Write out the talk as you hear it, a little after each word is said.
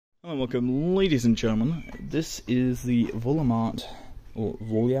Hello and welcome, ladies and gentlemen. This is the Voilamart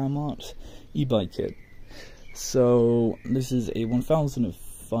e-bike kit. So this is a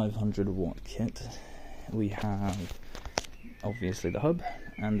 1500 watt kit. We have obviously the hub,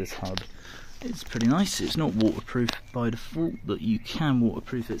 and this hub is pretty nice. It's not waterproof by default, but you can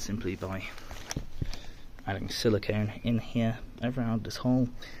waterproof it simply by adding silicone in here around this hole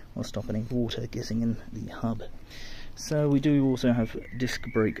while stopping any water getting in the hub. So we do also have disc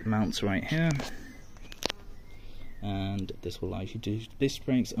brake mounts right here, and this will allow you to do disc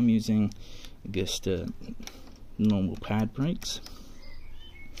brakes. I'm using just normal pad brakes.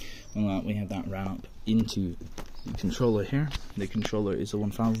 And we have that ran up into the controller here. The controller is a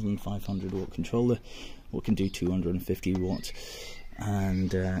 1500 watt controller, what can do 250 watts,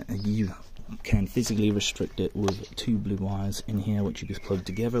 and you can physically restrict it with two blue wires in here, which you just plug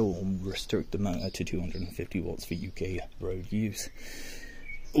together, or restrict the motor to 250 watts for UK road use,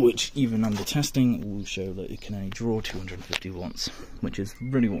 which even under testing will show that it can only draw 250 watts, which is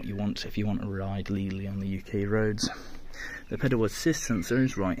really what you want if you want to ride legally on the UK roads. The pedal assist sensor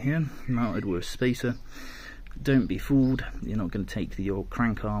is right here, mounted with a spacer. Don't be fooled, you're not going to take your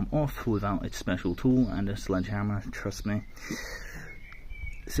crank arm off without a special tool and a sledgehammer, trust me.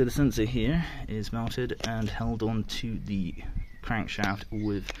 So the sensor here is mounted and held onto the crankshaft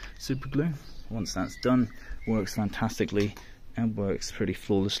with super glue. Once that's done, works fantastically and works pretty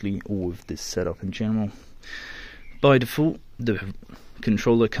flawlessly with this setup in general. By default, the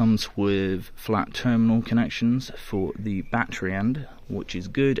controller comes with flat terminal connections for the battery end, which is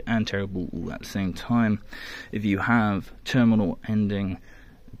good and terrible all at the same time. If you have terminal ending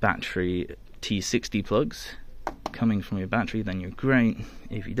battery T60 plugs coming from your battery, then you're great.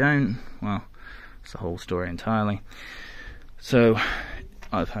 If you don't, well, it's the whole story entirely. So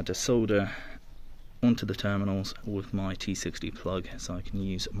I've had to solder onto the terminals with my T60 plug so I can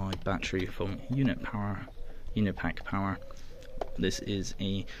use my battery from Unit Pack Power. This is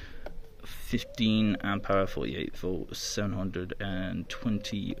a 15 amp hour 48 volt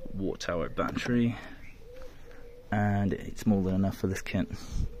 720 watt hour battery, and it's more than enough for this kit.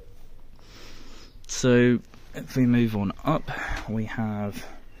 So if we move on up, we have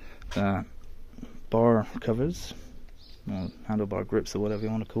bar covers, or handlebar grips, or whatever you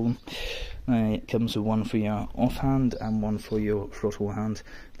want to call them. It comes with one for your offhand and one for your throttle hand.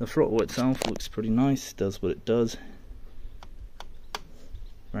 The throttle itself looks pretty nice, does what it does.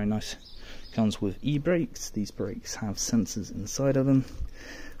 Very nice. Comes with e-brakes. These brakes have sensors inside of them,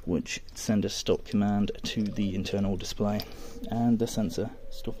 which send a stop command to the internal display, and the sensor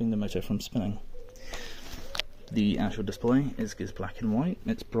stopping the motor from spinning. The actual display is black and white.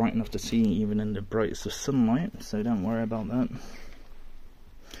 It's bright enough to see even in the brightest of sunlight, so don't worry about that.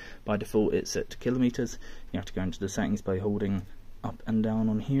 By default it's set to kilometers. You have to go into the settings by holding up and down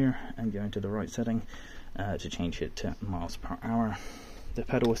on here and go into the right setting to change it to miles per hour. The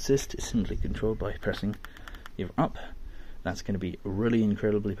pedal assist is simply controlled by pressing either up. That's going to be a really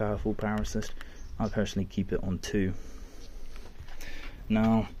incredibly powerful power assist. I personally keep it on 2.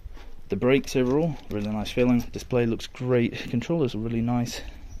 Now, the brakes overall, really nice feeling. Display looks great. Controllers are really nice.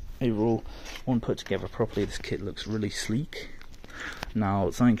 Overall, when put together properly, this kit looks really sleek. Now,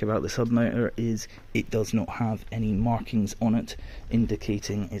 something about this hub motor is it does not have any markings on it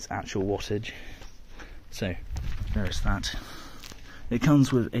indicating its actual wattage. So, there's that. It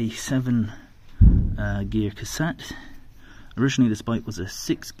comes with a 7 gear cassette. Originally this bike was a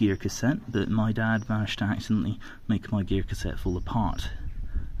 6 gear cassette, but my dad managed to accidentally make my gear cassette fall apart.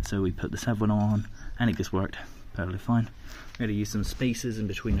 So we put the 7 on, and it just worked perfectly fine. We had to use some spacers in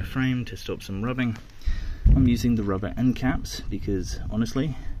between the frame to stop some rubbing. I'm using the rubber end caps because,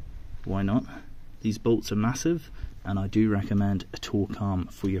 honestly, why not? These bolts are massive, and I do recommend a torque arm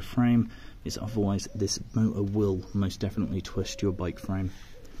for your frame, because otherwise this motor will most definitely twist your bike frame.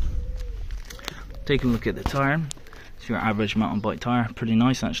 Take a look at the tyre. It's your average mountain bike tyre, pretty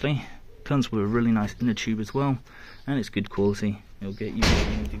nice actually. Comes with a really nice inner tube as well, and it's good quality. It'll get you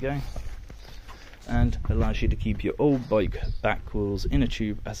where you need to go, and allows you to keep your old bike back wheels in a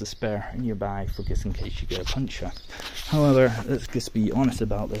tube as a spare in your bag for just in case you get a puncture. However, let's just be honest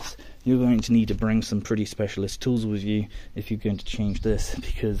about this. You're going to need to bring some pretty specialist tools with you if you're going to change this,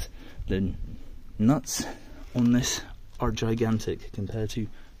 because the nuts on this are gigantic compared to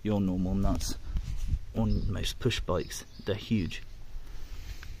your normal nuts on most push bikes. They're huge.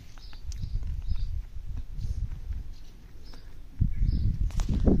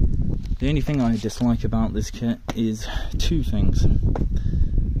 The only thing I dislike about this kit is 2 things.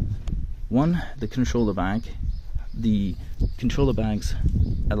 One, the controller bag. The controller bags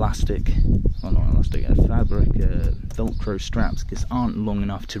elastic, well not elastic, fabric Velcro straps, because aren't long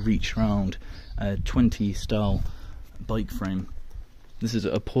enough to reach around a 20 style bike frame. This is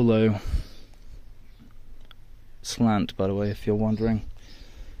a Apollo slant, by the way, if you're wondering,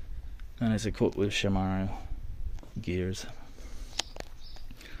 and it's equipped with Shimano gears.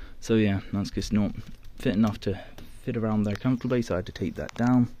 So yeah, that's just not fit enough to fit around there comfortably, so I had to take that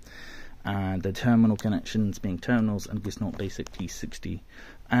down. And the terminal connections being terminals and just not basic T60,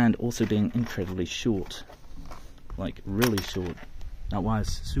 and also being incredibly short, like really short. That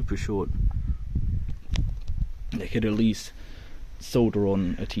was super short. They could at least solder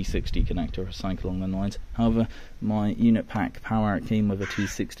on a T60 connector or something along the lines. However, my unit pack power came with a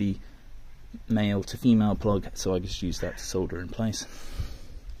T60 male to female plug, so I just used that to solder in place.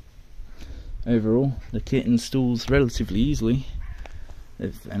 Overall, the kit installs relatively easily.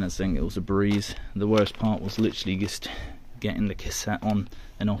 If anything, it was a breeze. The worst part was literally just getting the cassette on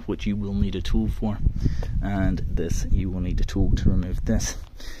and off, which you will need a tool for, and this, you will need a tool to remove this.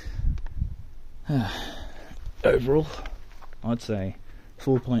 Overall, I'd say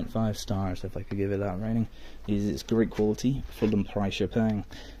 4.5 stars if I could give it that rating. It's great quality for the price you're paying.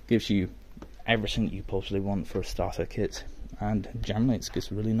 Gives you everything you possibly want for a starter kit, and generally it's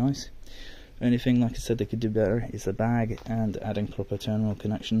just really nice. Only thing, like I said, they could do better is the bag and adding proper terminal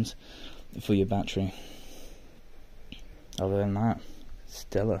connections for your battery. Other than that,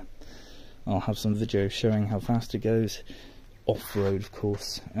 stellar. I'll have some videos showing how fast it goes, off-road of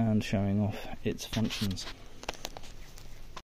course, and showing off its functions.